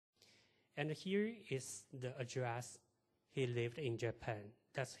And here is the address he lived in Japan.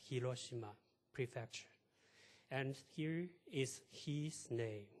 That's Hiroshima Prefecture. And here is his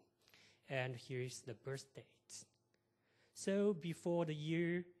name. And here is the birth date. So before the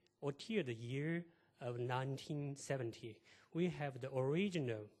year, or till the year of 1970, we have the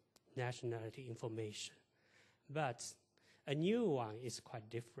original nationality information. But a new one is quite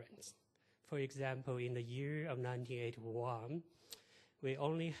different. For example, in the year of 1981, we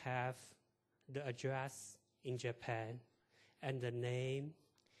only have the address in Japan and the name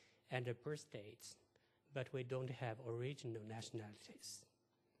and the birth date, but we don't have original nationalities.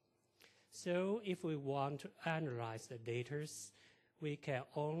 So if we want to analyze the data, we can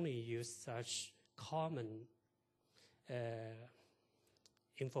only use such common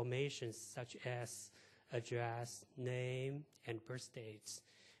information such as address, name, and birth dates.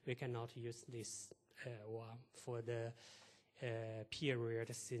 We cannot use this one for the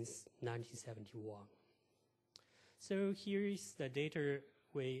period since 1971. So here is the data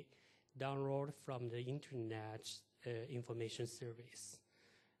we download from the Internet Information Service.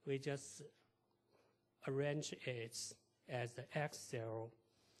 We just arrange it as the Excel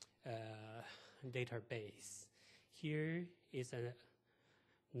database. Here is a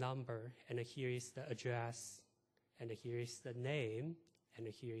number, and here is the address, and here is the name, and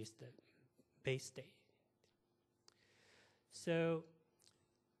here is the base date. So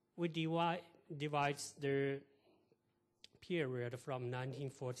we divide the period from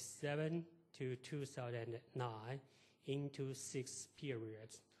 1947 to 2009 into 6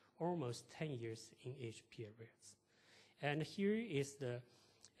 periods, almost 10 years in each period. And here is the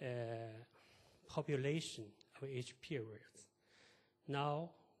population of each period.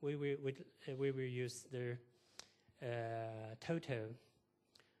 Now we will use the total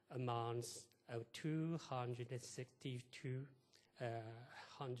amounts of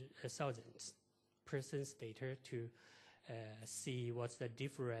 262,000 persons data to see what's the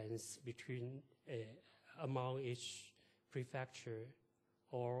difference between among each prefecture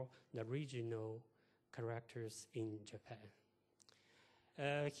or the regional characters in Japan.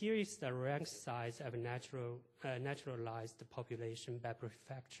 Here is the rank size of naturalized population by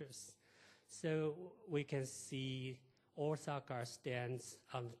prefectures. So we can see Osaka stands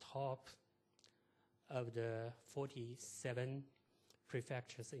on the top of the 47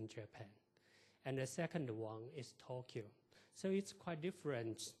 prefectures in Japan. And the second one is Tokyo. So it's quite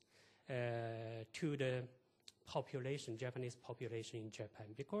different to the population, Japanese population in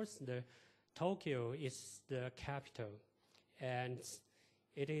Japan, because the Tokyo is the capital and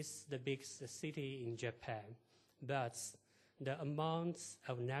it is the biggest city in Japan, but the amount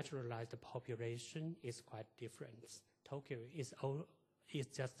of naturalized population is quite different. Tokyo is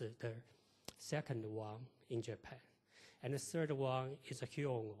just the second one in Japan. And the third one is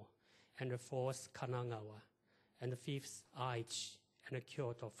Hyogo, and the fourth Kanagawa, and the fifth Aichi, and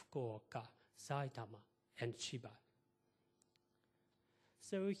Kyoto, Fukuoka, Saitama, and Chiba.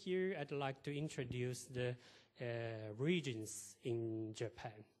 So here I'd like to introduce the regions in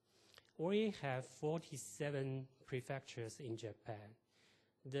Japan. We have 47 prefectures in Japan.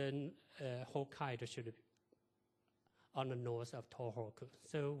 Then Hokkaido should be on the north of Tohoku.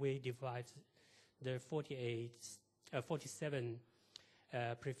 So we divide the 47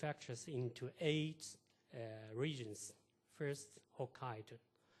 prefectures into 8 regions. First, Hokkaido.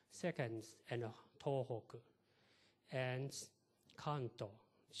 Second, and Tohoku. And Kanto,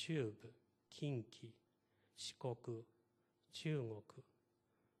 Chubu, Kinki, Shikoku, Chugoku,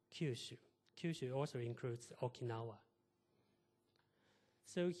 Kyushu. Kyushu also includes Okinawa.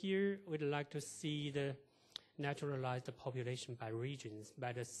 So here we'd like to see the naturalized population by regions,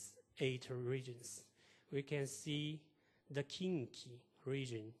 by the 8 regions. We can see the Kinki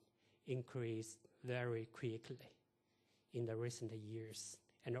region increased very quickly in the recent years,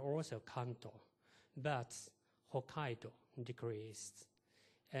 and also Kanto. But Hokkaido decreased,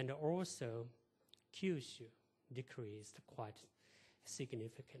 and also Kyushu decreased quite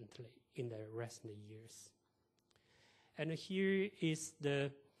significantly in the recent years. And here is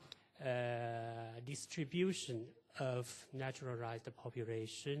the distribution of naturalized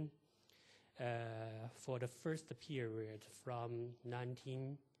population for the first period from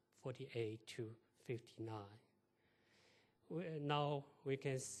 1948 to 59. Now we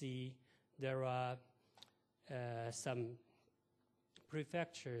can see there are some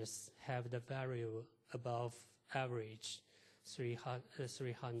prefectures have the value above average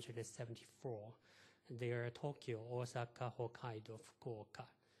 374. They are Tokyo, Osaka, Hokkaido, Fukuoka.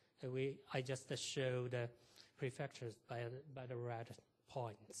 I just show the prefectures by the red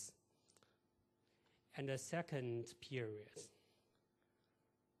points. And the second period.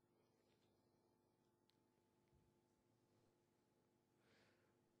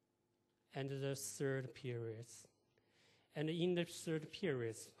 and the third period. And in the third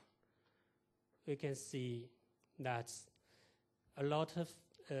period, we can see that a lot of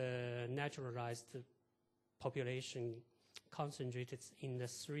naturalized population concentrated in the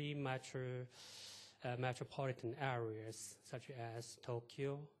three metropolitan areas, such as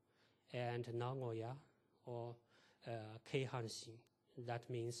Tokyo and Nagoya, or Keihanshin. That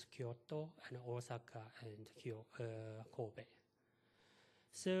means Kyoto and Osaka and Kobe.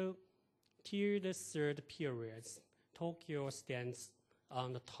 So, till the third period, Tokyo stands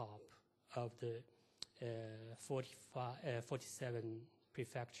on the top of the 47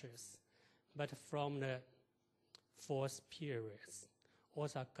 prefectures. But from the fourth period,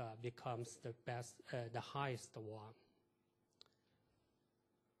 Osaka becomes the highest one.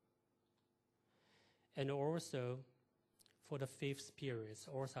 And also, for the fifth period,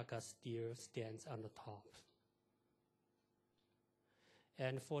 Osaka still stands on the top.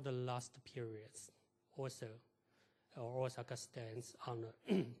 And for the last period, also, Osaka stands on the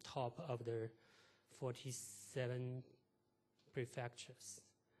top of the 47 prefectures.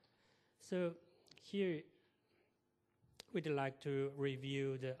 So here, we'd like to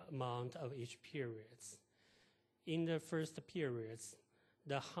review the amount of each period. In the first period,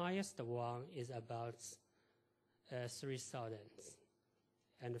 the highest one is about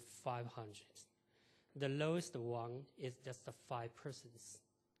 3,500. The lowest one is just 5 persons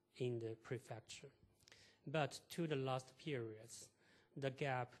in the prefecture. But to the last periods, the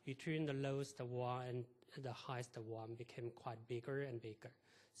gap between the lowest one and the highest one became quite bigger and bigger.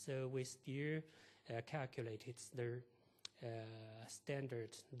 So we still calculated the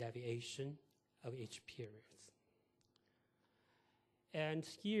standard deviation of each period. And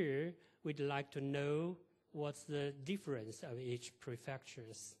here, we'd like to know what's the difference of each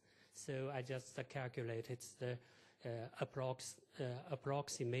prefectures. So I just calculated the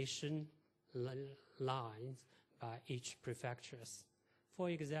approximation lines by each prefectures. For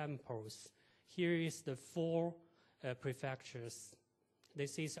examples, here is the 4 prefectures.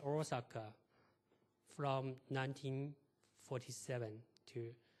 This is Osaka from 1947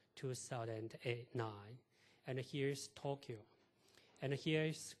 to 2009. And here is Tokyo. And here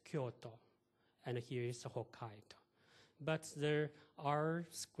is Kyoto. And here is Hokkaido. But the R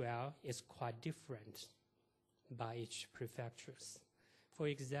square is quite different by each prefectures. For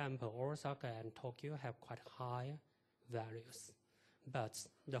example, Osaka and Tokyo have quite high values, but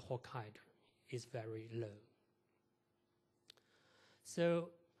the Hokkaido is very low. So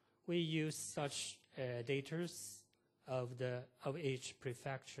we use such data of each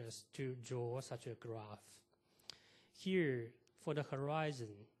prefectures to draw such a graph. Here, for the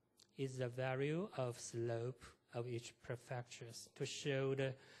horizon, is the value of slope of each prefectures to show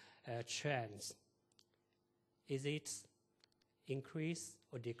the trends. Is it increase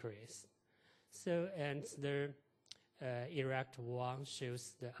or decrease? So, and the erect one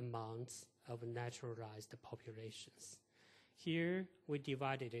shows the amount of naturalized populations. Here, we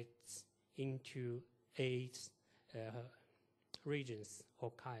divided it into 8 regions: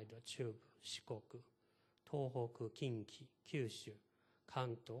 Hokkaido, Chubu, Shikoku, Tohoku, Kinki, Kyushu,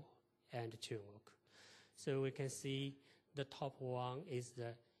 Kanto, and Chugoku. So we can see the top one is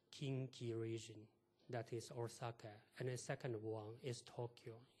the Kinki region, that is Osaka, and the second one is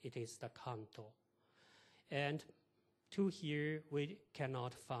Tokyo, it is the Kanto. And to here, we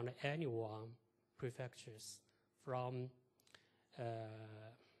cannot find any one prefectures from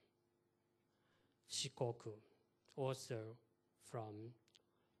Shikoku, also from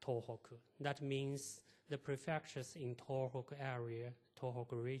Tohoku. That means the prefectures in Tohoku area,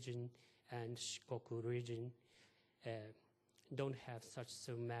 Tohoku region, and Shikoku region don't have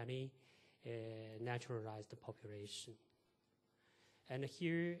so many naturalized population. And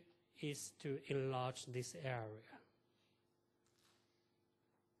here is to enlarge this area.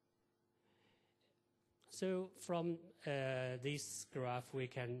 So from this graph, we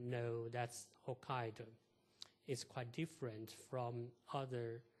can know that Hokkaido is quite different from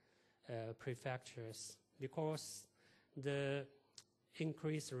other prefectures because the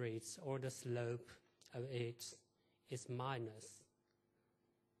increase rates or the slope of it is minus.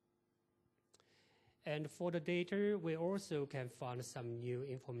 And for the data, we also can find some new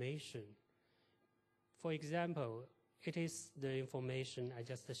information. For example, it is the information I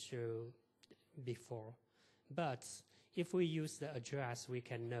just showed before. But if we use the address, we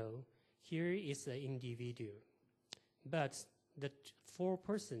can know here is the individual. But the 4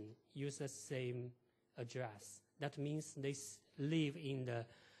 persons use the same address. That means they live in the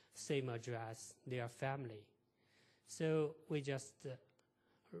same address, they are family. So we just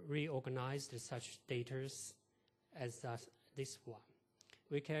reorganized such data as this one.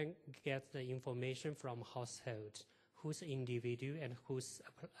 we can get the information from household, who's individual and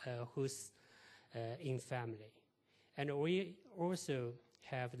who's in family. And we also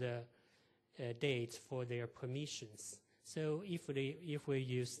have the dates for their permissions. So if we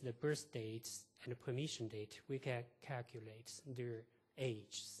use the birth dates and the permission date, we can calculate their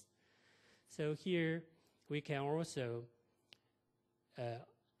ages. So here we can also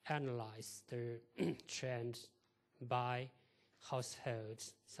analyze the trend by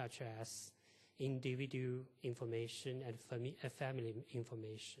households, such as individual information and family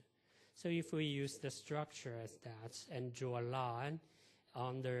information. So if we use the structure as that and draw a line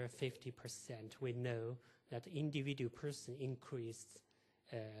under 50%, we know that individual person increased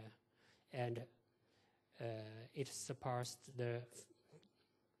and it surpassed the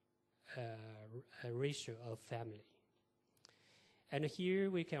ratio of family. And here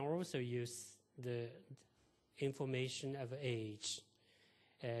we can also use the information of age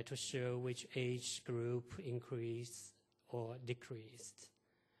to show which age group increased or decreased.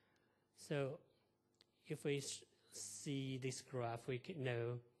 So if we see this graph, we can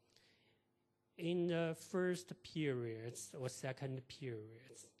know in the first periods or second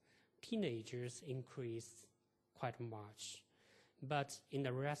periods, teenagers increased quite much. But in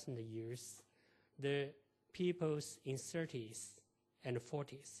the recent years, the peoples in 30s and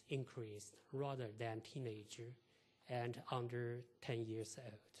 40s increased rather than teenager and under 10 years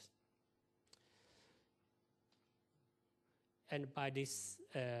old. And by this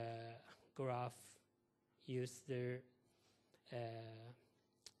graph, use the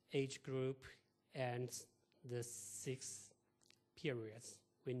age group and the 6 periods,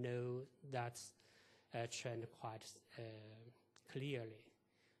 we know that trend quite clearly.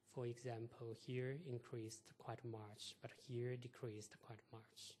 For example, here increased quite much, but here decreased quite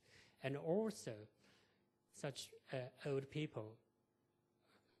much. And also, such old people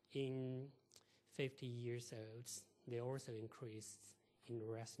in 50 years old, they also increased in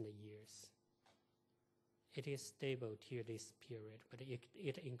recent years. It is stable till this period, but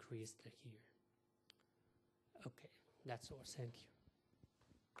it increased here. Okay, that's all. Thank you.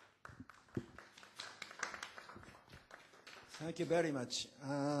 Thank you very much.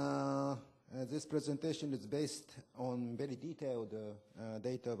 This presentation is based on very detailed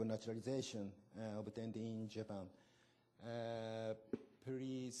data of naturalization obtained in Japan.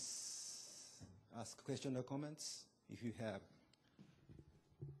 Please ask questions or comments if you have.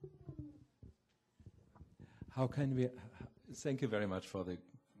 How can we, thank you very much for the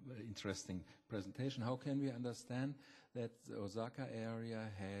very interesting presentation. How can we understand that the Osaka area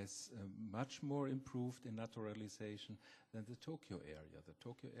has much more improved in naturalization than the Tokyo area? The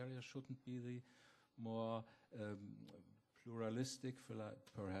Tokyo area shouldn't be the more pluralistic,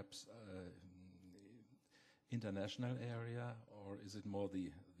 perhaps international area, or is it more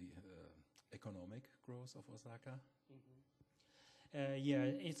the economic growth of Osaka? Yeah,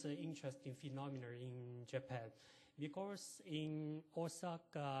 it's an interesting phenomenon in Japan, because in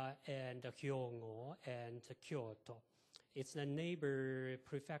Osaka and Hyogo and Kyoto, it's the neighbor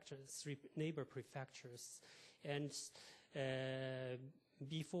prefectures, 3 neighbor prefectures, and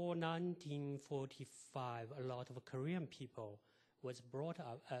before 1945, a lot of Korean people was brought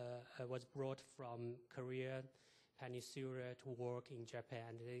from Korea Peninsula to work in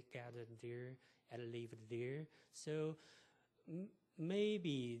Japan. They gathered there and lived there. So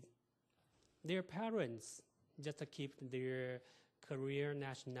maybe their parents just keep their Korean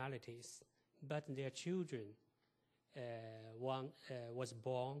nationalities, but their children one was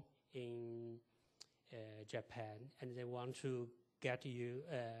born in Japan, and they want to get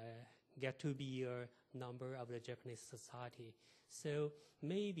to be a member of the Japanese society. So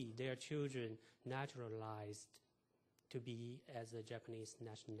maybe their children naturalized to be as the Japanese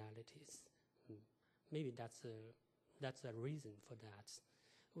nationalities. Maybe that's a reason for that.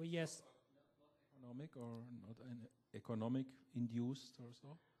 Well, yes. Not economic or not an economic induced or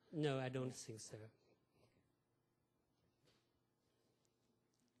so? No, I don't think so.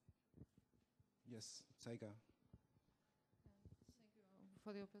 Yes, Saiga. Thank you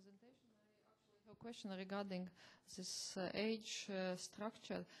for your presentation. I actually have a question regarding this age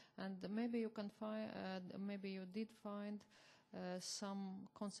structure, and maybe you can find, maybe you did find some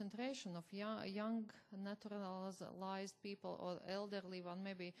concentration of young naturalized people or elderly one.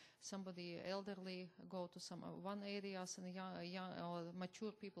 Maybe somebody elderly go to some one areas and young or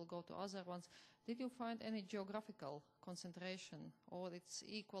mature people go to other ones. Did you find any geographical concentration, or it's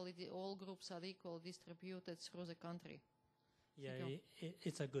equally, all groups are equally distributed through the country? Yeah,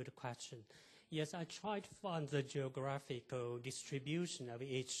 it's a good question. Yes, I tried to find the geographical distribution of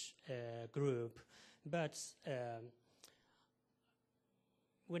each group, but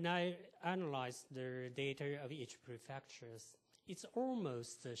when I analyze the data of each prefectures, it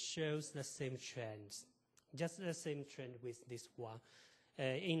almost shows the same trends, just the same trend with this one.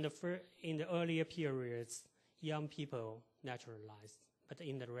 In the earlier periods, young people naturalized, but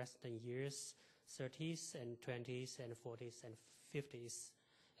in the recent years, 30s and 20s and 40s and 50s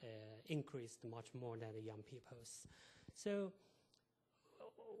increased much more than the young peoples. So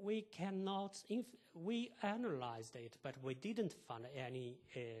we cannot, we analyzed it, but we didn't find any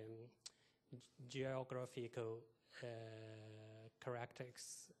geographical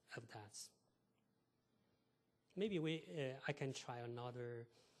characteristics of that. Maybe I can try another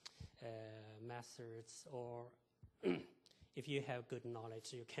methods, or if you have good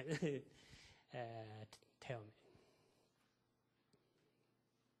knowledge, you can tell me.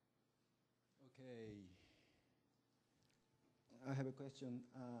 Okay. I have a question.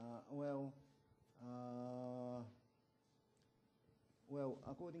 Well,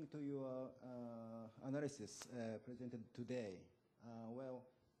 according to your analysis presented today,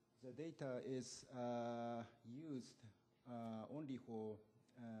 the data is used only for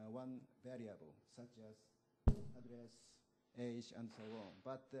one variable, such as address, age, and so on.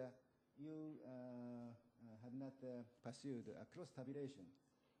 But you have not pursued a cross-tabulation,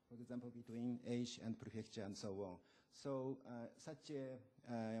 for example, between age and prefecture and so on. So such a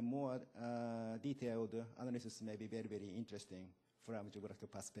more detailed analysis may be very, very interesting from a geographical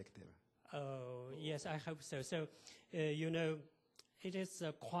perspective. Oh, yes, I hope so. So, you know, it is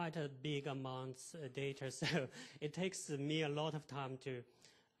quite a big amount of data, so it takes me a lot of time to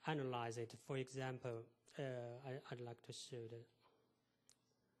analyze it. For example, I'd like to show the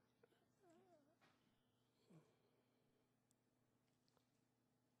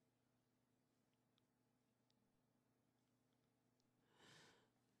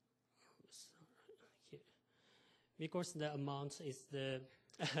because the amount is the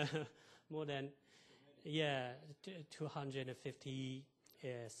more than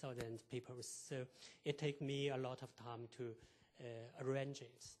 250,000 people. So it takes me a lot of time to arrange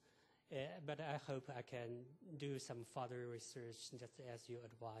it. But I hope I can do some further research, just as you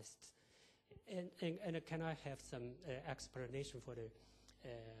advised. And can I have some explanation for the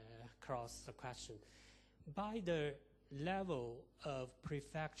cross question? By the level of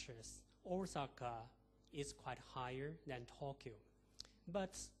prefectures, Osaka is quite higher than Tokyo.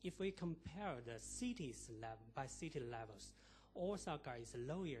 But if we compare the cities level by city levels, Osaka is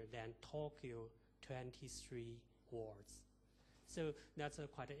lower than Tokyo 23 wards. So that's a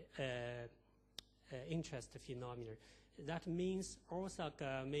quite interesting phenomenon. That means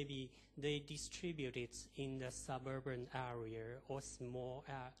Osaka, maybe they distribute it in the suburban area or small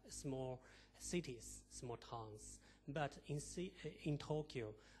cities, small towns. But in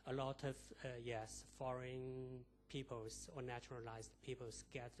Tokyo, a lot of, foreign peoples or naturalized peoples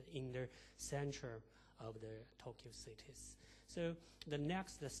get in the center of the Tokyo cities. So the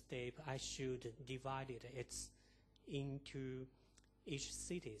next step, I should divide it into each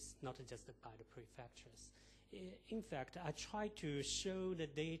cities, not just by the prefectures. In fact, I tried to show the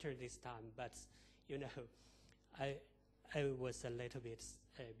data this time, but you know, I was a little bit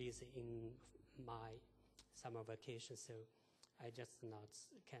busy in my summer vacation, so I just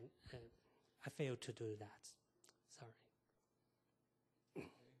I failed to do that. Sorry.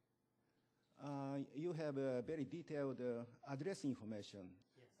 You have a very detailed address information.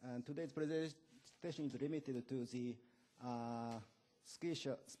 Yes. And today's presentation is limited to the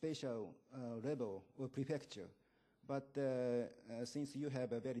spatial level or prefecture. But since you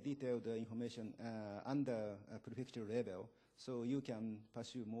have a very detailed information under prefecture level, so you can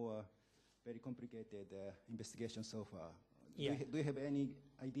pursue more very complicated investigation so far. Yeah. Do you have any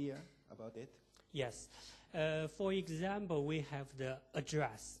idea about it? Yes. For example, we have the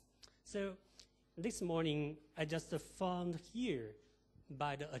address. So this morning, I just found here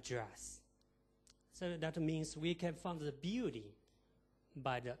by the address. So that means we can find the building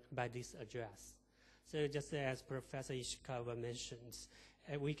by this address. So just as Professor Ishikawa mentioned,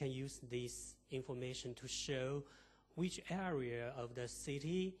 we can use this information to show which area of the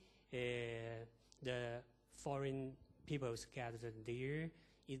city the foreign peoples gathered there.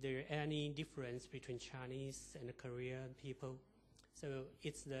 Is there any difference between Chinese and Korean people? So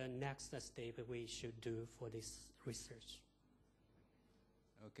it's the next step we should do for this research.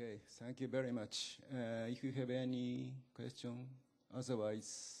 Okay, thank you very much. If you have any question,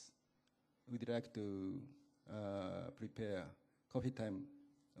 otherwise, we'd like to prepare coffee time.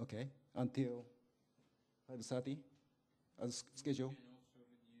 Okay, until 5:30 as schedule. We can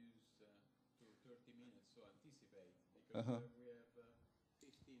also reduce to 30 minutes, so anticipate, because we have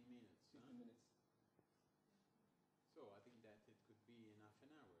 15 minutes. 15 minutes. So I think that it could be in half an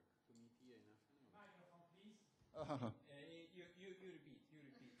hour. You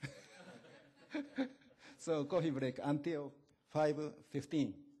repeat. So coffee break until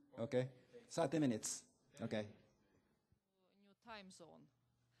 5:15. Okay, 30 minutes. Okay. New time zone,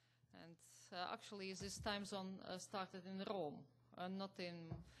 and actually this time zone started in Rome, not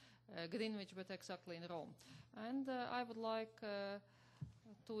in Greenwich, but exactly in Rome. And I would like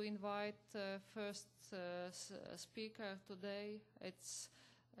to invite first speaker today. It's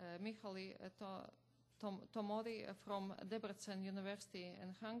Mihály Tomori from Debrecen University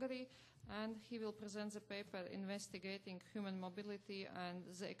in Hungary, and he will present the paper investigating human mobility and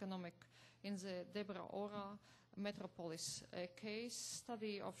the economic in the Debra-Ora metropolis, a case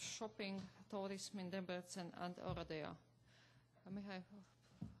study of shopping tourism in Debrecen and Oradea. Mihály,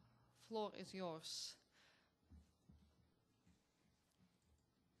 floor is yours.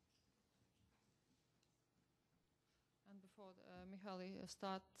 And before Mihály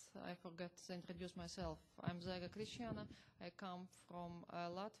starts, I forgot to introduce myself. I'm Zaga Krišjana. I come from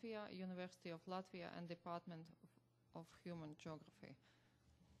Latvia, University of Latvia, and Department of Human Geography.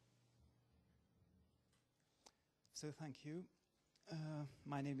 So thank you.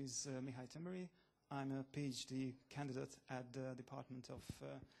 My name is Mihály Tomori. I'm a PhD candidate at the Department of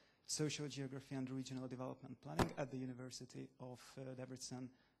Social Geography and Regional Development Planning at the University of Debrecen,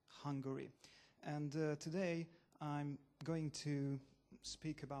 Hungary. And today I'm going to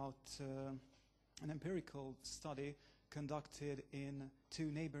speak about an empirical study conducted in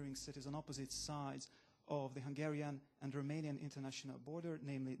two neighboring cities on opposite sides of the Hungarian and Romanian international border,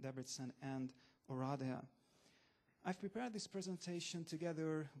 namely Debrecen and Oradea. I've prepared this presentation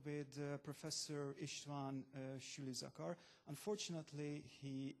together with Professor István Süli-Zakar. Unfortunately,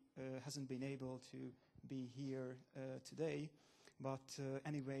 he hasn't been able to be here today, but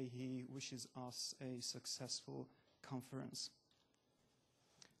anyway, he wishes us a successful conference.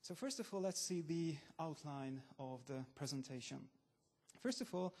 So first of all, let's see the outline of the presentation. First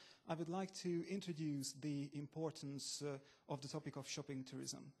of all, I would like to introduce the importance of the topic of shopping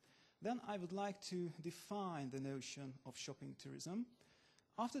tourism. Then I would like to define the notion of shopping tourism.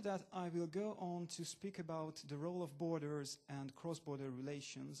 After that, I will go on to speak about the role of borders and cross-border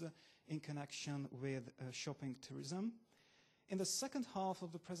relations in connection with shopping tourism. In the second half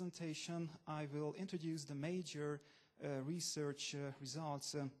of the presentation, I will introduce the major research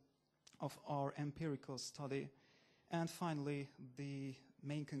results of our empirical study, and finally, the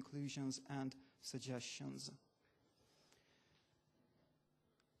main conclusions and suggestions.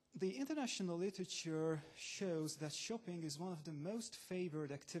 The international literature shows that shopping is one of the most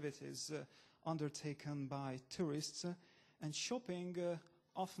favored activities undertaken by tourists, and shopping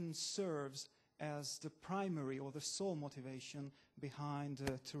often serves as the primary or the sole motivation behind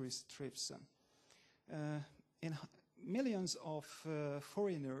tourist trips. Millions of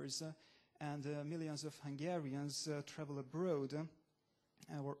foreigners and millions of Hungarians travel abroad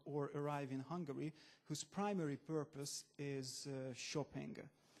or arrive in Hungary, whose primary purpose is shopping.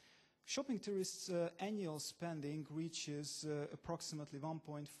 Shopping tourists' annual spending reaches approximately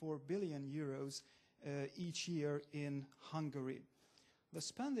 1.4 billion euros each year in Hungary. The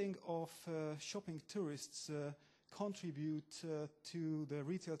spending of shopping tourists contribute to the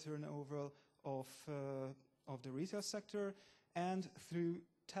retail turnover of the retail sector, and through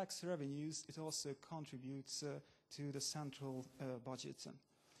tax revenues it also contributes to the central budget.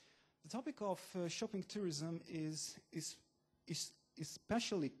 The topic of shopping tourism is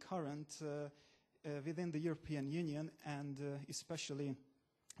especially current within the European Union and especially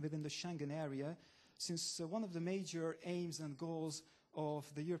within the Schengen area, since one of the major aims and goals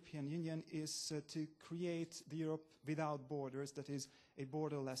of the European Union is to create the Europe without borders, that is, a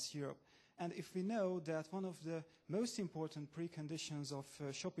borderless Europe. And if we know that one of the most important preconditions of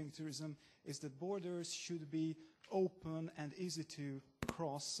shopping tourism is that borders should be open and easy to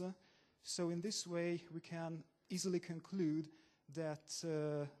cross, so in this way we can easily conclude that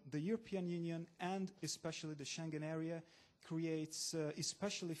the European Union and especially the Schengen area creates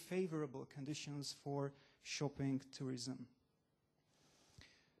especially favorable conditions for shopping tourism.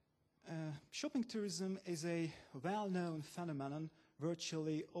 Shopping tourism is a well-known phenomenon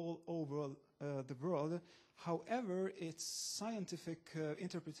virtually all over the world. However, its scientific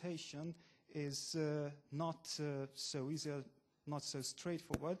interpretation is not so easy, not so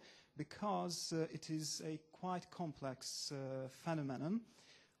straightforward, because it is a quite complex phenomenon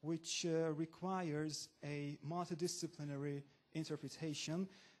which requires a multidisciplinary interpretation,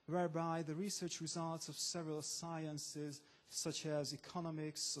 whereby the research results of several sciences such as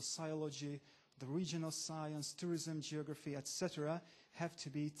economics, sociology, the regional science, tourism, geography, etc., have to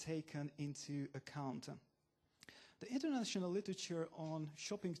be taken into account. The international literature on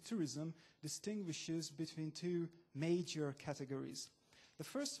shopping tourism distinguishes between two major categories. The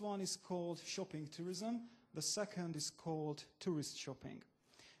first one is called shopping tourism. The second is called tourist shopping.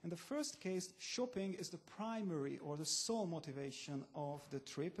 In the first case, shopping is the primary or the sole motivation of the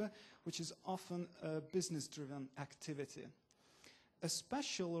trip, which is often a business-driven activity. A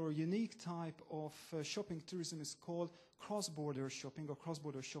special or unique type of shopping tourism is called cross-border shopping or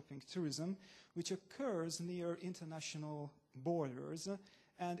cross-border shopping tourism, which occurs near international borders,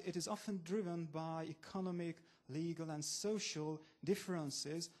 and it is often driven by economic, legal, and social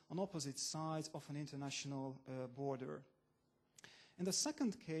differences on opposite sides of an international border. In the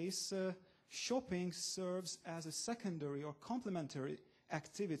second case, shopping serves as a secondary or complementary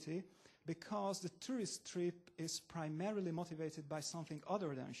activity because the tourist trip is primarily motivated by something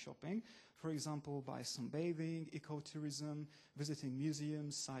other than shopping, for example, by sunbathing, ecotourism, visiting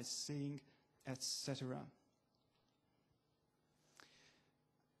museums, sightseeing, etc.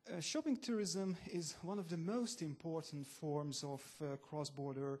 Shopping tourism is one of the most important forms of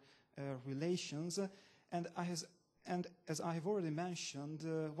cross-border relations, and as I have already mentioned,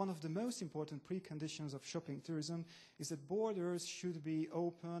 one of the most important preconditions of shopping tourism is that borders should be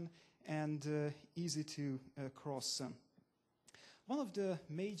open and easy to cross. One of the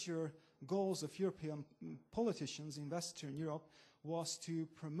major goals of European politicians in Western Europe was to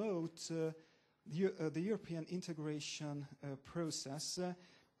promote the European integration process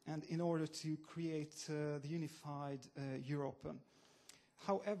and in order to create the unified Europe.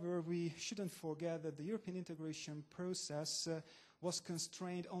 However, we shouldn't forget that the European integration process was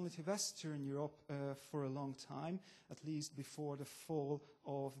constrained only to Western Europe for a long time, at least before the fall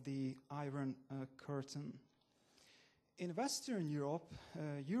of the Iron Curtain. In Western Europe,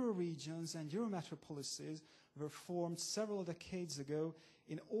 Euroregions and Eurometropolises were formed several decades ago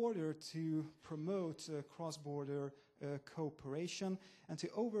in order to promote cross-border cooperation and to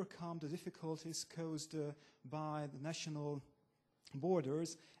overcome the difficulties caused by the national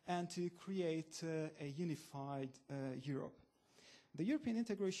borders and to create a unified Europe. The European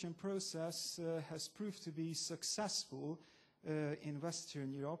integration process has proved to be successful in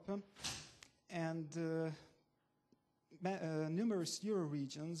Western Europe, and numerous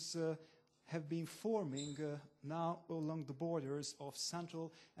Euroregions have been forming now along the borders of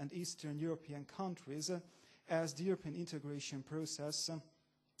Central and Eastern European countries as the European integration process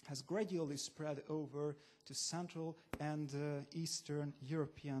has gradually spread over to Central and Eastern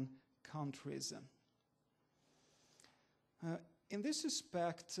European countries. In this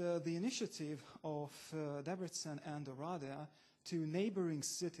respect, the initiative of Debrecen and Oradea, two neighboring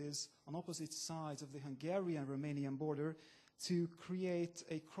cities on opposite sides of the Hungarian-Romanian border, to create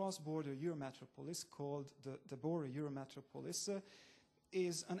a cross-border Eurometropolis called the Bora Eurometropolis,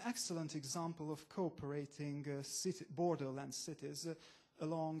 is an excellent example of cooperating borderland cities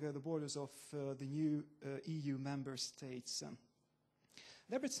along the borders of the new EU member states.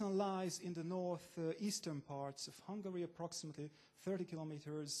 Debrecen lies in the northeastern parts of Hungary, approximately 30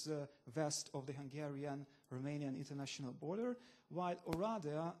 kilometers west of the Hungarian-Romanian international border, while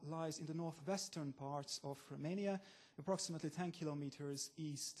Oradea lies in the northwestern parts of Romania, approximately 10 kilometers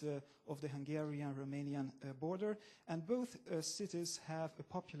east of the Hungarian-Romanian border, and both cities have a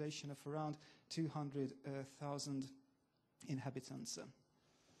population of around 200,000 inhabitants.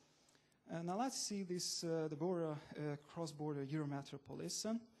 Now let's see this, the Bora cross-border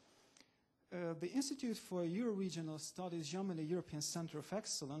Eurometropolis. The Institute for Euro-Regional Studies Germany European Center of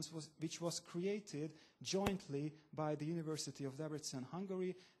Excellence, which was created jointly by the University of Debrecen,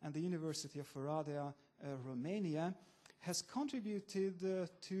 Hungary, and the University of Oradea, Romania, has contributed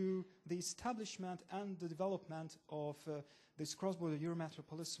to the establishment and the development of this cross-border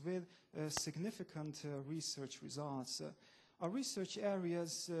Eurometropolis with significant research results. Our research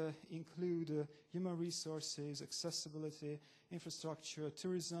areas include human resources, accessibility, infrastructure,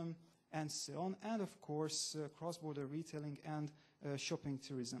 tourism, and so on, and of course cross-border retailing and shopping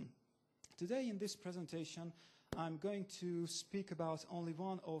tourism. Today in this presentation I'm going to speak about only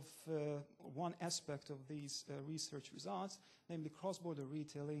one aspect of these research results, namely cross-border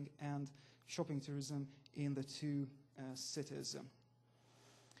retailing and shopping tourism in the two cities.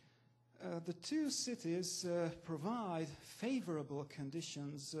 The two cities provide favorable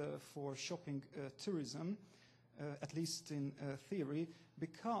conditions for shopping tourism, at least in theory,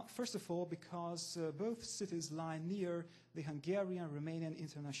 first of all because both cities lie near the Hungarian-Romanian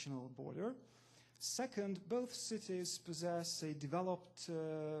international border. Second, both cities possess a developed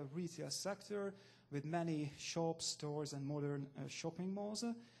retail sector with many shops, stores, and modern shopping malls.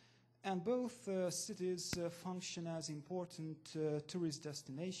 And both cities function as important tourist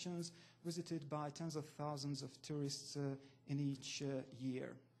destinations visited by tens of thousands of tourists in each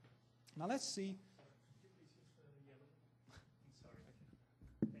year. Now let's see.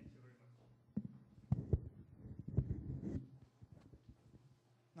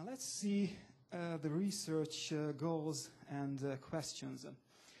 Now let's see the research goals and questions.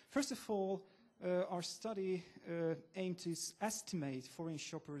 First of all, our study aimed to estimate foreign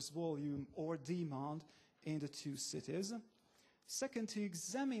shoppers' volume or demand in the two cities. Second, to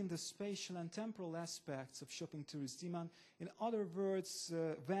examine the spatial and temporal aspects of shopping tourist demand. In other words,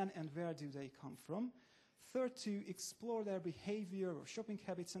 when and where do they come from? Third, to explore their behavior or shopping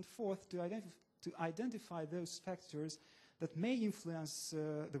habits. And fourth, to identify those factors that may influence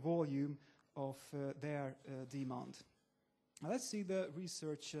the volume of their demand. Now let's see the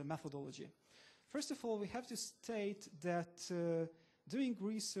research methodology. First of all, we have to state that doing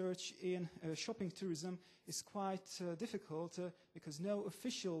research in shopping tourism is quite difficult because no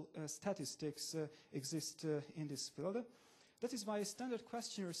official statistics exist in this field. That is why a standard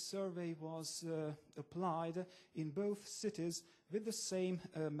questionnaire survey was applied in both cities with the same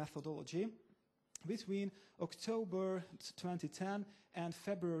methodology between October 2010 and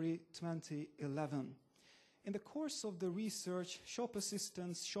February 2011. In the course of the research, shop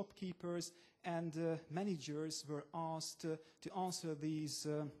assistants, shopkeepers, and managers were asked to answer these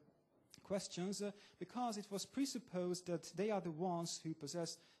questions because it was presupposed that they are the ones who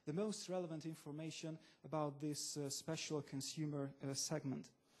possess the most relevant information about this special consumer segment.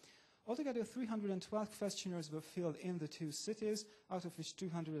 Altogether, 312 questionnaires were filled in the two cities, out of which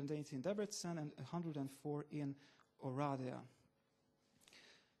 280 in Debrecen and 104 in Oradea.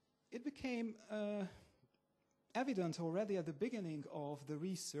 It became evident already at the beginning of the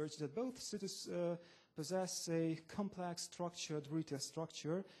research that both cities possess a complex structured retail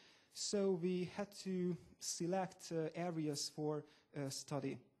structure, so we had to select areas for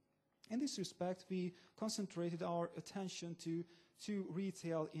study. In this respect, we concentrated our attention to two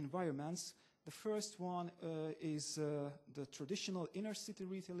retail environments. The first one is the traditional inner city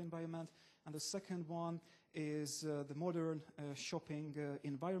retail environment, and the second one is the modern shopping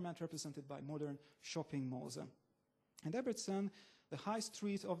environment represented by modern shopping malls. In Debrecen, the high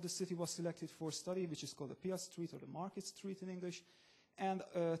street of the city was selected for study, which is called the Piac Street or the Market Street in English, and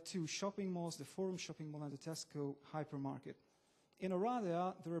two shopping malls, the Forum Shopping Mall and the Tesco hypermarket. In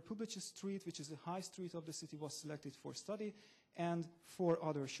Oradea, the Republica Street, which is the high street of the city, was selected for study, and four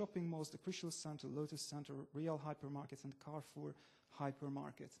other shopping malls, the Chrysler Center, Lotus Center, Real Hypermarket, and Carrefour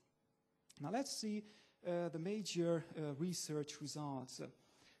Hypermarket. Now let's see the major research results.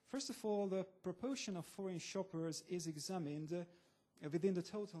 First of all, the proportion of foreign shoppers is examined within the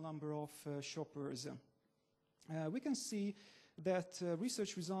total number of shoppers. We can see that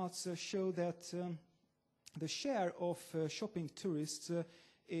research results show that the share of shopping tourists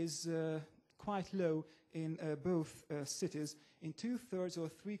is quite low in both cities. In 2/3 or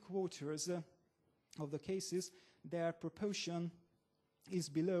 3/4 of the cases, their proportion is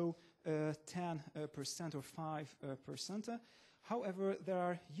below 10% or 5%. However, there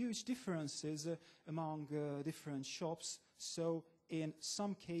are huge differences among different shops, so in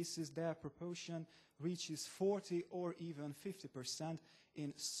some cases their proportion reaches 40 or even 50%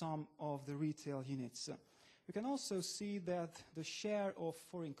 in some of the retail units. We can also see that the share of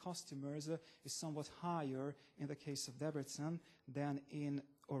foreign customers is somewhat higher in the case of Debrecen than in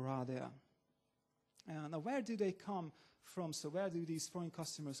Oradea. Now, where do they come from? So where do these foreign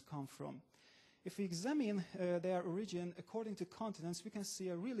customers come from? If we examine their origin according to continents, we can see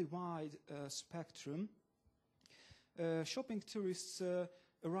a really wide spectrum. Shopping tourists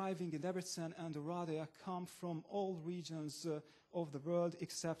arriving in Debrecen and Oradea come from all regions of the world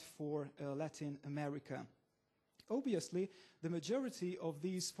except for Latin America. Obviously, the majority of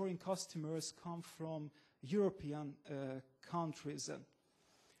these foreign customers come from European countries.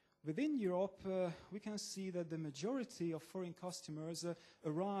 Within Europe, we can see that the majority of foreign customers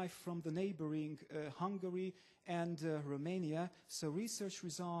arrive from the neighboring Hungary and Romania, so research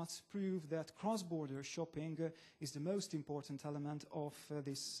results prove that cross-border shopping is the most important element of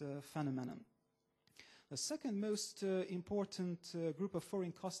this phenomenon. The second most important group of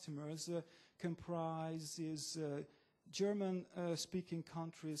foreign customers comprises German-speaking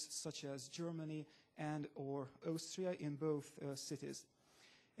countries such as Germany and or Austria in both cities.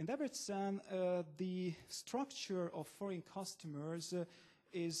 In Debrecen, the structure of foreign customers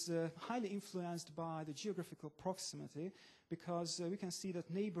is highly influenced by the geographical proximity, because we can see that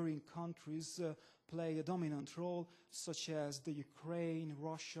neighboring countries play a dominant role, such as the Ukraine,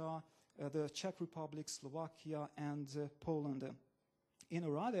 Russia, the Czech Republic, Slovakia, and Poland. In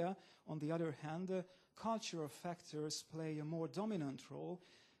Oradea, on the other hand, cultural factors play a more dominant role,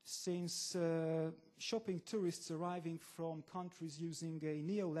 since shopping tourists arriving from countries using a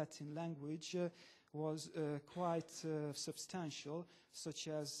Neo-Latin language was quite substantial, such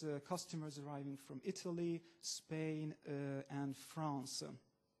as customers arriving from Italy, Spain, and France.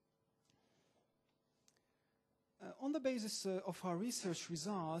 On the basis of our research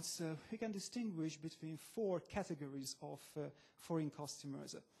results, we can distinguish between 4 categories of foreign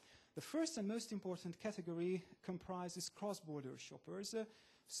customers. The first and most important category comprises cross-border shoppers.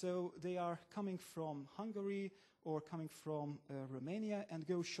 So they are coming from Hungary or coming from Romania and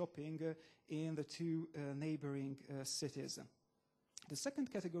go shopping in the 2 neighboring cities. The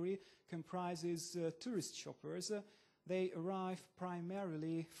second category comprises tourist shoppers. They arrive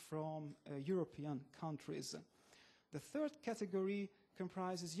primarily from European countries. The third category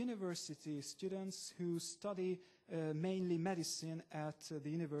comprises university students who study mainly medicine at the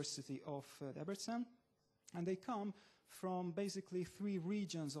University of Debrecen, and they come from basically 3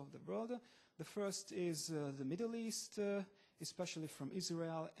 regions of the world. The first is the Middle East, especially from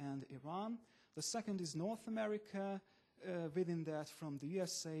Israel and Iran. The second is North America, within that from the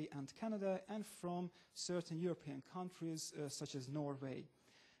USA and Canada, and from certain European countries such as Norway.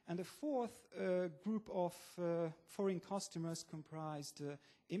 And the fourth group of foreign customers comprised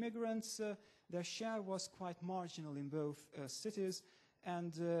immigrants. Their share was quite marginal in both cities,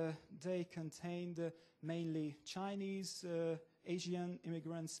 and they contained mainly Chinese, Asian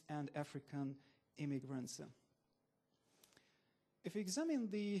immigrants, and African immigrants. If we examine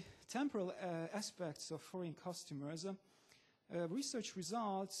the temporal aspects of foreign customers, research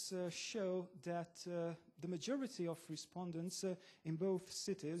results show that the majority of respondents in both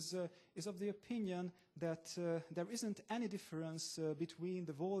cities is of the opinion that there isn't any difference between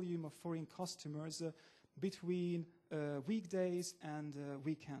the volume of foreign customers between weekdays and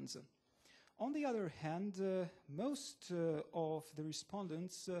weekends. On the other hand, most of the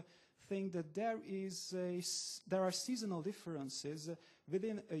respondents think that there are seasonal differences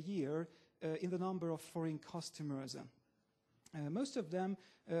within a year in the number of foreign customers. Most of them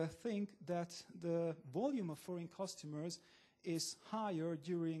think that the volume of foreign customers is higher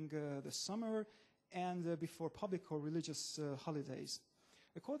during the summer and before public or religious holidays.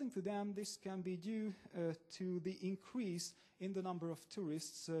 According to them, this can be due to the increase in the number of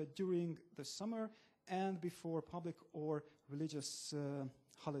tourists during the summer and before public or religious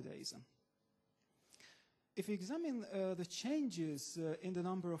holidays. If we examine the changes in the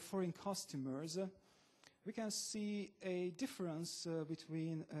number of foreign customers, we can see a difference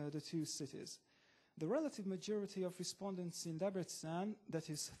between the 2 cities. The relative majority of respondents in Debrecen, that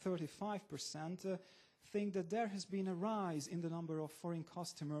is 35%, think that there has been a rise in the number of foreign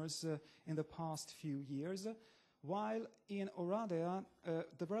customers in the past few years, while in Oradea,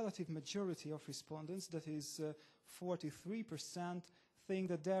 the relative majority of respondents, that is 43%, think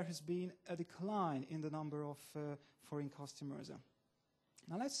that there has been a decline in the number of foreign customers.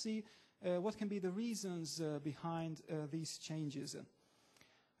 Now let's see what can be the reasons behind these changes.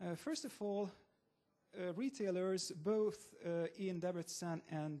 First of all, retailers both in Debrecen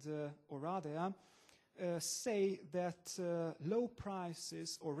and Oradea say that low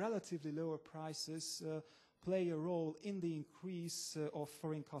prices or relatively lower prices play a role in the increase of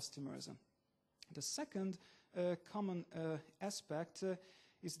foreign customers. The second common aspect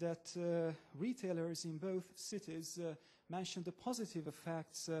is that retailers in both cities mention the positive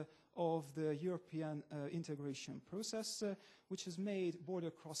effects of the European integration process, which has made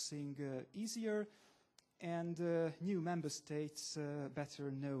border crossing easier and new member states better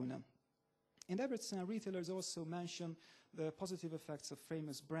known. In Debrecen, retailers also mention the positive effects of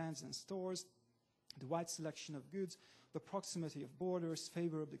famous brands and stores, the wide selection of goods, the proximity of borders,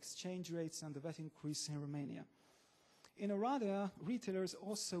 favorable exchange rates, and the VAT increase in Romania. In Oradea, retailers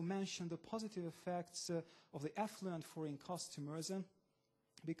also mention the positive effects of the affluent foreign customers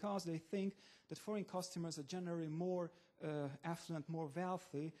because they think that foreign customers are generally more affluent, more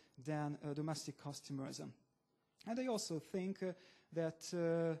wealthy than domestic customers. And they also think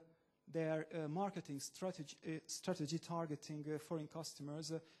that their marketing strategy targeting foreign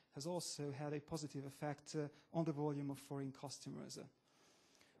customers has also had a positive effect on the volume of foreign customers.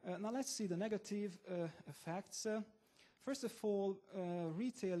 Now let's see the negative effects. First of all,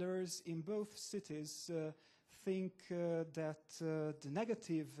 retailers in both cities think that the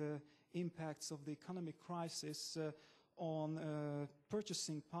negative impacts of the economic crisis on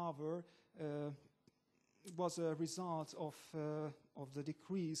purchasing power was a result of the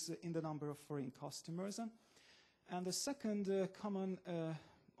decrease in the number of foreign customers. And the second common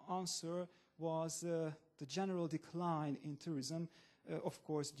answer was the general decline in tourism, of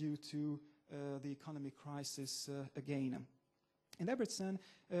course, due to the economic crisis again. In Debrecen,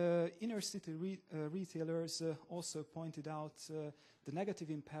 inner city retailers also pointed out the negative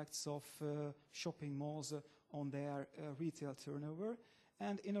impacts of shopping malls on their retail turnover.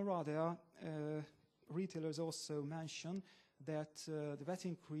 And in Oradea, retailers also mentioned that the VAT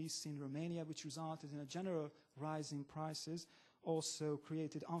increase in Romania, which resulted in a general rise in prices, also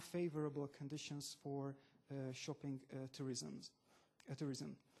created unfavorable conditions for shopping tourism.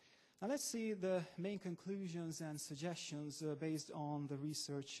 Now let's see the main conclusions and suggestions based on the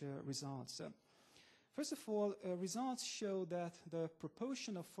research results. First of all, results show that the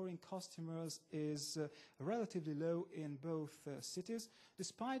proportion of foreign customers is relatively low in both cities,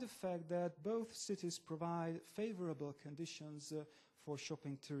 despite the fact that both cities provide favorable conditions for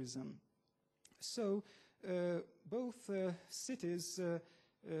shopping tourism. So both cities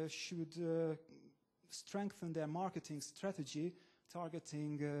should strengthen their marketing strategy,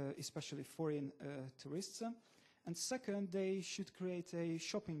 targeting especially foreign tourists. And second, they should create a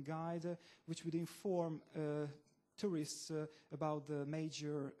shopping guide which would inform tourists about the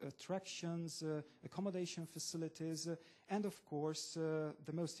major attractions, accommodation facilities, and of course,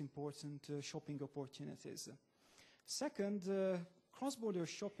 the most important shopping opportunities. Second, cross-border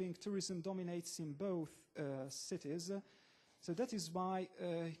shopping tourism dominates in both cities. So that is why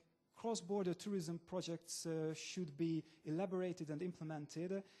cross-border tourism projects should be elaborated and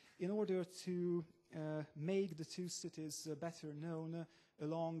implemented in order to make the two cities better known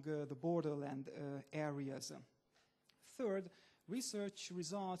along the borderland areas. Third, research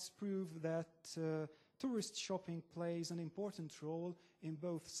results prove that tourist shopping plays an important role in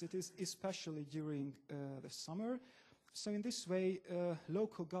both cities, especially during the summer. So in this way,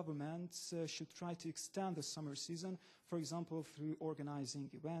 local governments should try to extend the summer season, for example, through organizing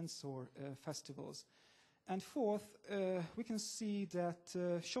events or festivals. And fourth, we can see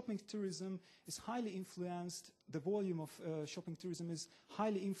that shopping tourism is highly influenced, the volume of shopping tourism is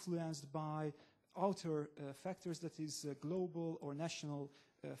highly influenced by outer factors, that is global or national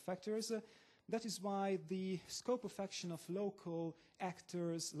factors. That is why the scope of action of local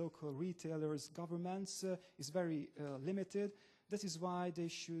actors, local retailers, governments is very limited. That is why they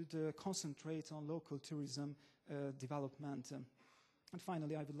should concentrate on local tourism development. And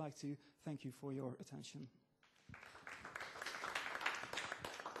finally, I would like to thank you for your attention.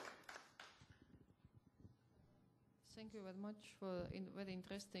 Thank you very much for very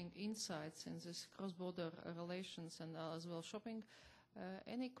interesting insights in this cross-border relations and as well shopping.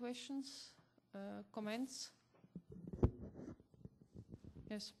 Any questions, comments?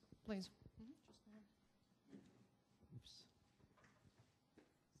 Yes, please.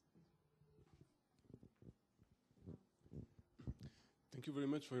 Thank you very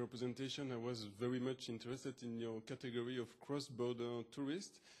much for your presentation. I was very much interested in your category of cross-border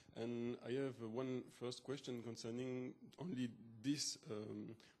tourists. And I have one first question concerning only this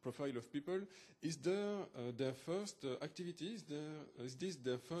profile of people. Is there their first activity? Is this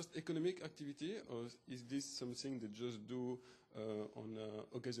their first economic activity, or is this something they just do on an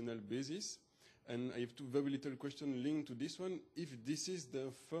occasional basis? And I have two very little questions linked to this one. If this is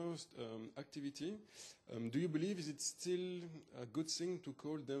their first activity, do you believe is it still a good thing to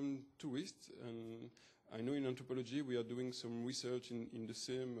call them tourists? And I know in anthropology we are doing some research in the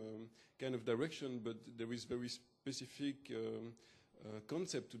same kind of direction, but there is very specific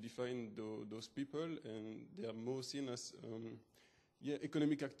concept to define those people, and they are more seen as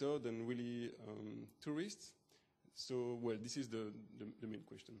economic actors than really tourists. So, well, this is the main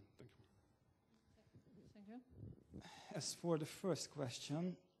question. Thank you. Thank you. As for the first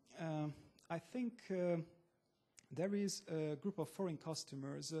question, I think there is a group of foreign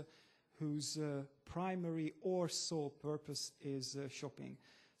customers whose primary or sole purpose is shopping.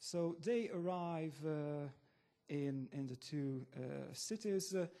 So they arrive in the two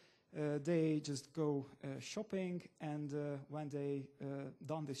cities, they just go shopping, and when they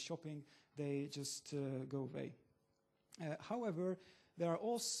done this shopping, they just go away. However, there are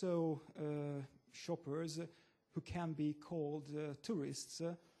also shoppers who can be called tourists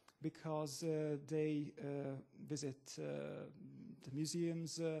because they visit the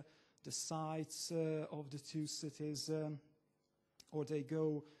museums, the sites of the two cities, or they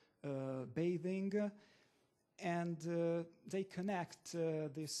go bathing, and they connect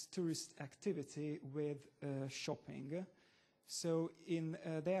this tourist activity with shopping. So in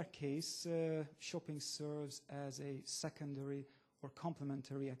their case, shopping serves as a secondary or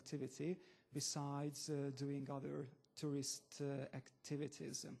complementary activity besides doing other tourist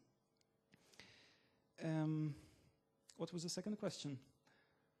activities. What was the second question?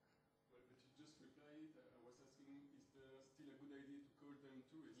 Well, but you just replied, I was asking, is there still a good idea to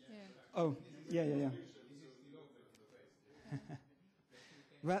Oh, yeah.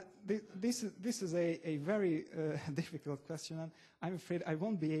 Well, this is a very difficult question, and I'm afraid I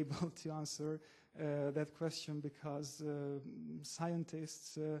won't be able to answer that question because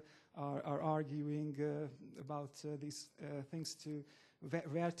scientists are arguing about these things to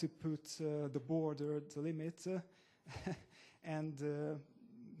where to put the border, the limit, and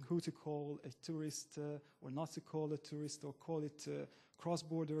who to call a tourist or not to call a tourist, or call it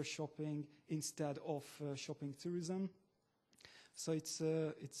cross-border shopping instead of shopping tourism. So it's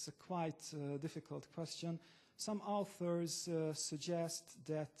a quite difficult question. Some authors suggest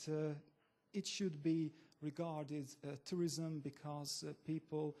that it should be regarded tourism because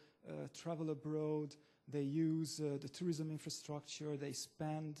people travel abroad, they use the tourism infrastructure, they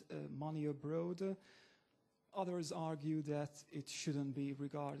spend money abroad. Others argue that it shouldn't be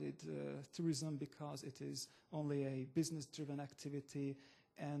regarded tourism because it is only a business-driven activity,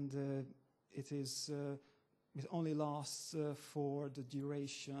 and it only lasts for the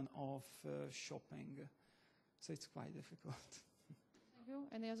duration of shopping. So it's quite difficult. Thank you.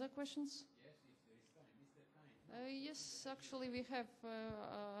 Any other questions? Yes, if there is time. Is there time? Yes, actually we have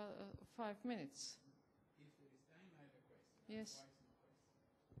 5 minutes. If there is time, I have a question. Yes.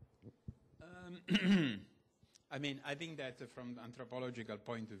 I mean, I think that from the anthropological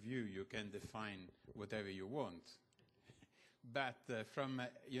point of view, you can define whatever you want. But from,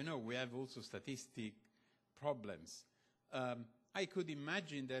 we have also statistic problems. I could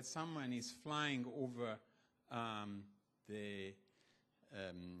imagine that someone is flying over the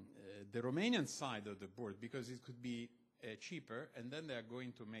Romanian side of the border because it could be cheaper, and then they are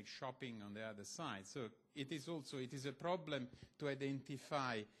going to make shopping on the other side. So it is a problem to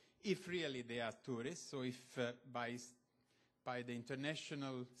identify if really they are tourists, so if by the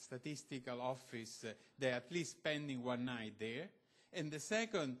International Statistical Office they are at least spending one night there. And the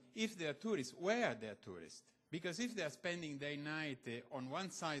second, if they are tourists, where they are tourists. Because if they are spending their night on one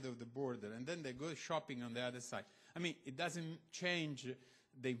side of the border and then they go shopping on the other side, I mean, it doesn't change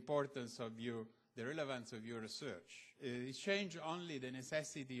the importance of the relevance of your research. It changes only the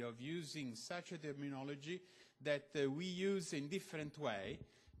necessity of using such a terminology that we use in different way,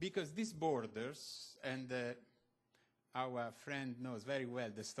 because these borders, and our friend knows very well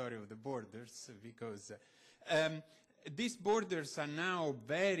the story of the borders, because these borders are now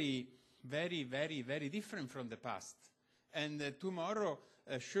very, very, very, very different from the past. And tomorrow,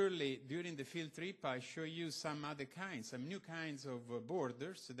 surely, during the field trip, I show you some new kinds of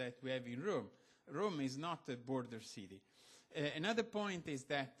borders that we have in Rome. Rome is not a border city. Another point is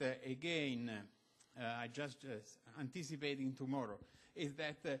that, again, I just anticipating tomorrow, is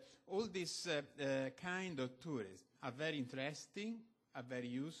that all these kind of tourists are very interesting, are very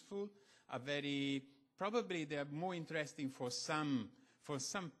useful, are very, probably they are more interesting for some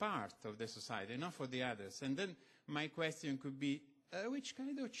part of the society, not for the others. And then my question could be, which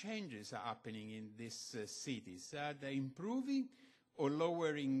kind of changes are happening in these cities? Are they improving or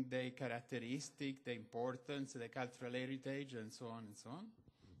lowering the characteristic, the importance, the cultural heritage, and so on and so on?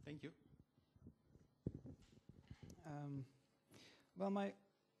 Thank you. Well, my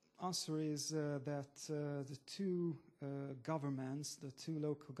answer is that the two governments, the two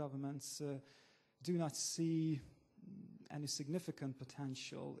local governments, do not see any significant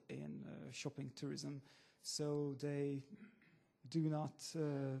potential in shopping tourism, so they do not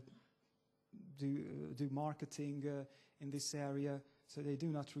do marketing in this area, so they do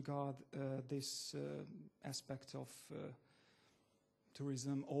not regard this aspect of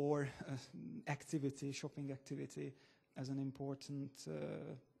tourism or shopping activity, as an important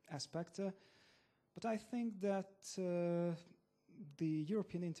aspect. But I think that the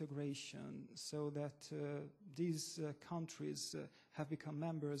European integration, so that these countries have become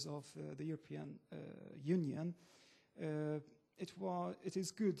members of the European Union, it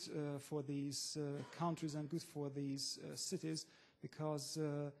is good for these countries and good for these cities, because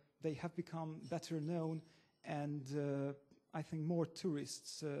they have become better known, and I think more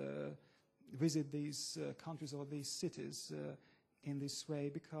tourists visit these countries or these cities in this way,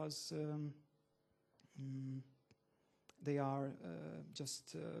 because they are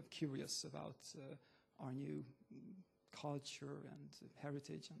just curious about our new culture and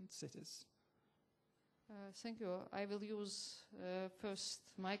heritage and cities. Thank you. I will use first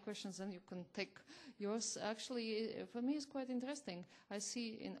my questions, and you can take yours. Actually, for me, it's quite interesting. I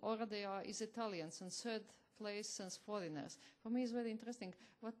see in Oradea is Italians, and third place as foreigners. For me, it's very interesting.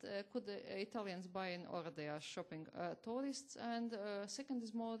 What could Italians buy in Oradea shopping? Tourists, and second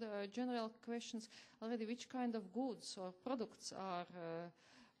is more the general questions already. Which kind of goods or products are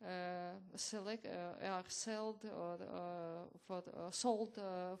are sold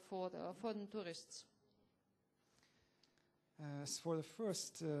for foreign tourists? As for the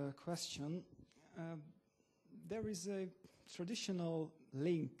first question, there is a traditional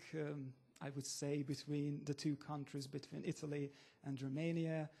link, I would say, between the two countries, between Italy and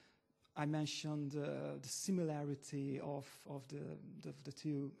Romania. I mentioned the similarity of the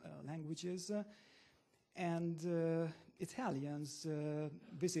two languages. And Italians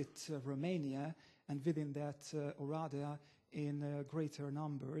visit Romania, and within that Oradea in greater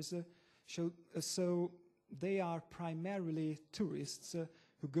numbers. So they are primarily tourists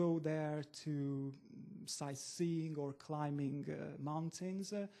who go there to sightseeing or climbing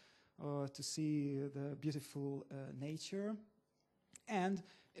mountains, to see the beautiful nature. And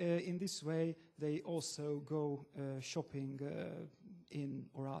in this way, they also go shopping in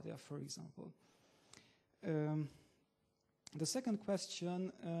Oradea, for example. The second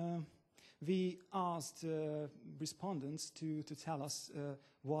question, we asked respondents to tell us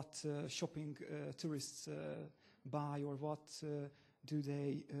what shopping tourists buy or what do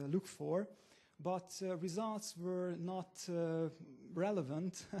they look for. But results were not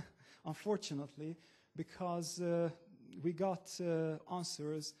relevant, unfortunately, because we got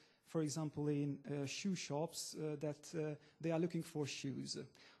answers, for example, in shoe shops that they are looking for shoes.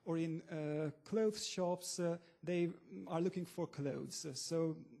 Or in clothes shops, they are looking for clothes.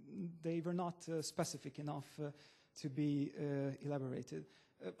 So they were not specific enough to be elaborated.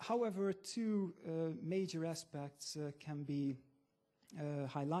 However, two major aspects can be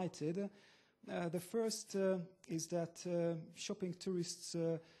highlighted. The first is that shopping tourists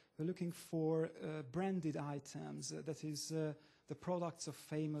are looking for branded items, that is, the products of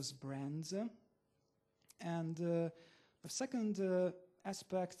famous brands. And the second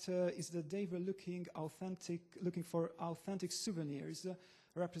aspect is that they were looking for authentic souvenirs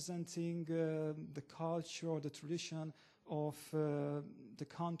representing the culture or the tradition of the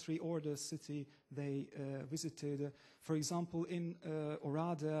country or the city they visited. For example, in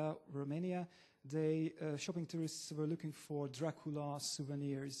Oradea, Romania, shopping tourists were looking for Dracula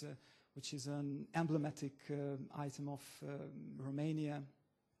souvenirs, which is an emblematic item of Romania.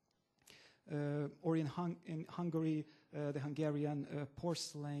 Or in Hungary, the Hungarian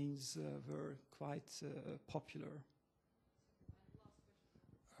porcelains were quite popular.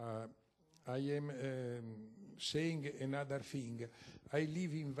 I am saying another thing. I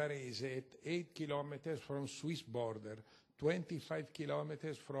live in Varese, at 8 kilometers from Swiss border, 25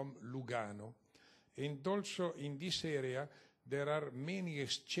 kilometers from Lugano. And also in this area, there are many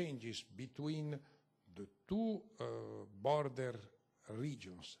exchanges between the two border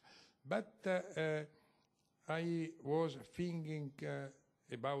regions. But I was thinking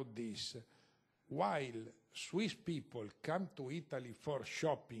about this. While Swiss people come to Italy for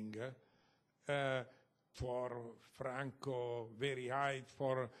shopping, for Franco, very high,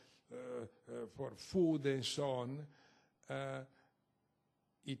 for food and so on,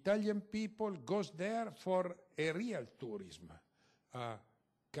 Italian people goes there for a real tourism.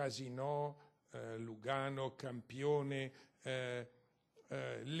 Casino, Lugano, Campione,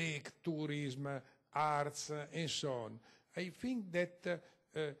 lake tourism, arts, and so on. I think that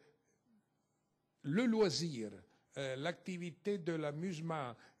le loisir, l'activité de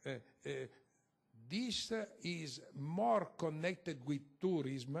l'amusement, this is more connected with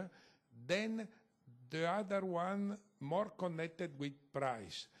tourism than the other one more connected with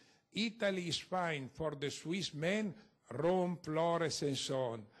price. Italy is fine for the Swiss men, Rome, Florence, and so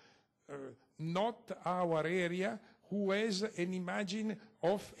on. Not our area, who has an imagine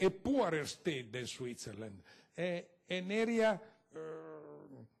of a poorer state than Switzerland, an area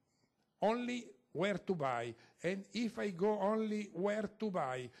only where to buy. And if I go only where to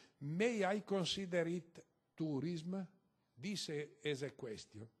buy, may I consider it tourism? This is a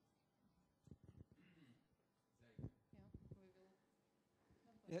question.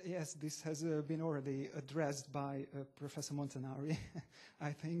 Yes, this has been already addressed by Professor Montanari,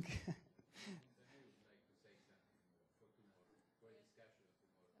 I think.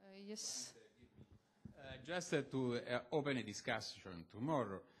 Yes. Just to open a discussion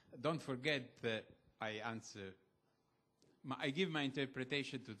tomorrow, don't forget that I give my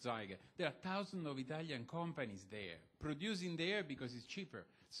interpretation to Zeiger. There are thousands of Italian companies there, producing there because it's cheaper.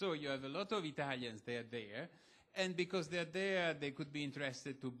 So you have a lot of Italians there, and because they're there, they could be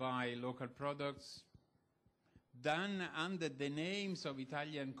interested to buy local products done under the names of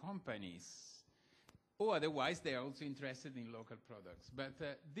Italian companies. Or otherwise, they are also interested in local products. But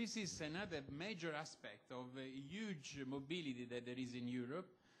this is another major aspect of huge mobility that there is in Europe,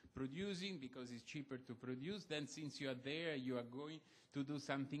 producing because it's cheaper to produce. Then since you are there, you are going to do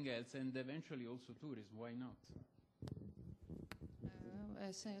something else, and eventually also tourism. Why not?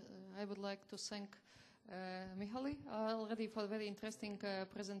 I would like to thank Mihaly already for a very interesting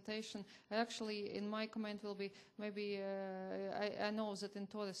presentation. Actually, in my comment will be maybe I know that in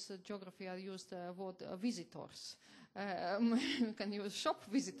tourist geography I used the word visitors. You can use shop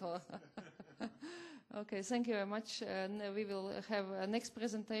visitor. Okay, thank you very much. We will have a next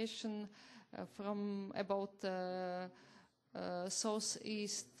presentation from about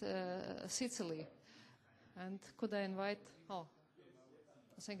southeast Sicily. And could I invite? Oh,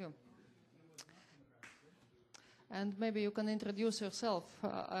 thank you. And maybe you can introduce yourself.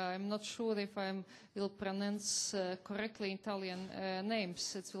 I'm not sure if I will pronounce correctly Italian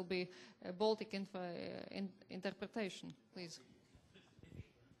names. It will be Baltic interpretation, please.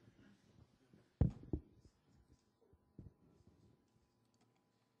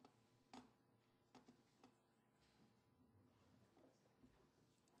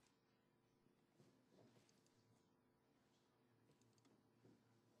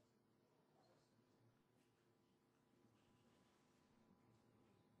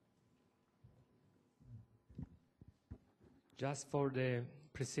 Just for the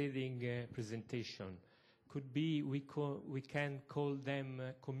preceding presentation, could be we can call them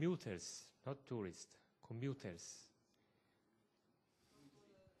commuters, not tourists, commuters.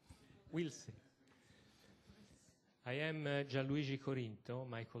 We'll see. I am Gianluigi Corinto.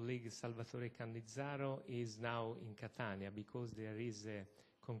 My colleague Salvatore Cannizzaro is now in Catania because there is a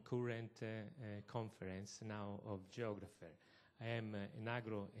concurrent conference now of geographer. I am an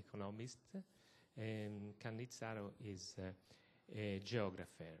agroeconomist, and Cannizzaro is a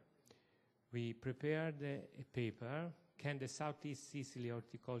geographer. We prepared a paper, Can the Southeast Sicily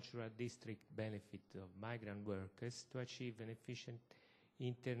Horticultural District Benefit of Migrant Workers to Achieve an Efficient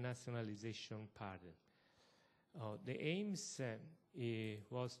Internationalization Pattern? The aims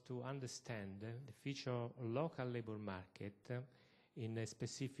was to understand the feature of local labor market in a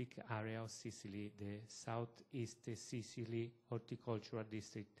specific area of Sicily, the Southeast Sicily Horticultural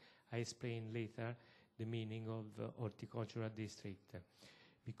District. I explain later the meaning of horticultural district,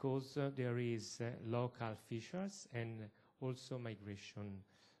 because there is local features and also migration.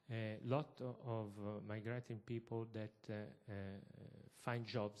 A lot of migrating people that find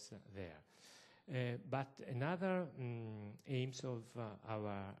jobs there. But another aims of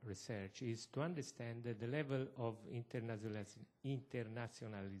our research is to understand the level of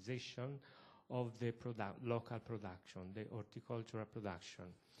internationalization of the local production, the horticultural production.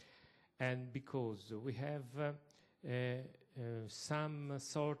 And because we have some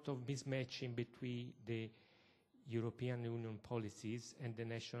sort of mismatching between the European Union policies and the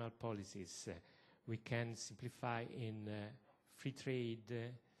national policies, we can simplify in free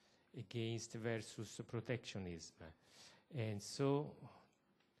trade against versus protectionism. And so,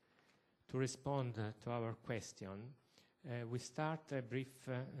 to respond to our question, we start a brief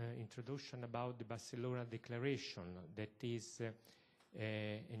introduction about the Barcelona Declaration, that is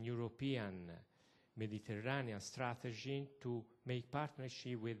an European Mediterranean strategy to make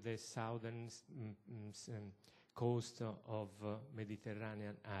partnership with the southern coast of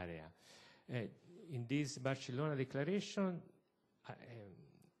Mediterranean area. In this Barcelona Declaration,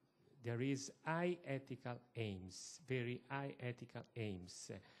 there is high ethical aims, very high ethical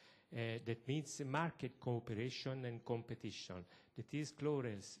aims. That means market cooperation and competition. That is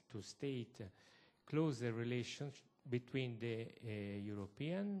close to state, closer relations between the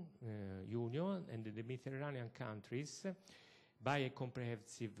European Union and the Mediterranean countries by a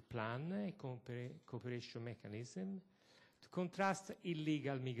comprehensive plan, a cooperation mechanism to contrast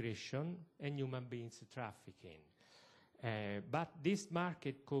illegal migration and human beings trafficking. But this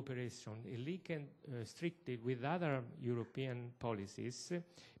market cooperation is linked strictly with other European policies,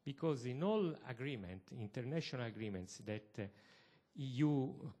 because in all international agreements that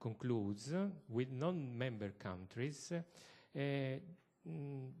EU concludes with non-member countries, it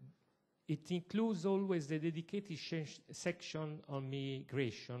includes always the dedicated section on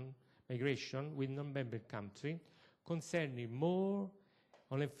migration with non-member countries, concerning more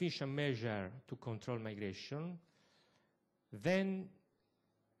on efficient measure to control migration, then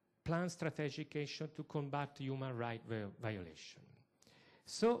plan strategic action to combat human rights violation.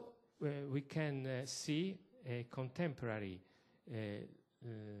 So we can see a contemporary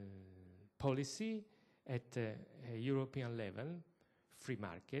policy at a European level, free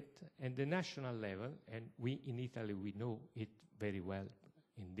market, and the national level, and we in Italy, we know it very well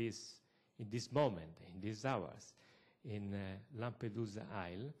in this moment, in these hours, in Lampedusa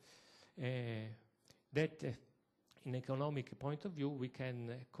Isle, that in economic point of view, we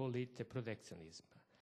can call it protectionism.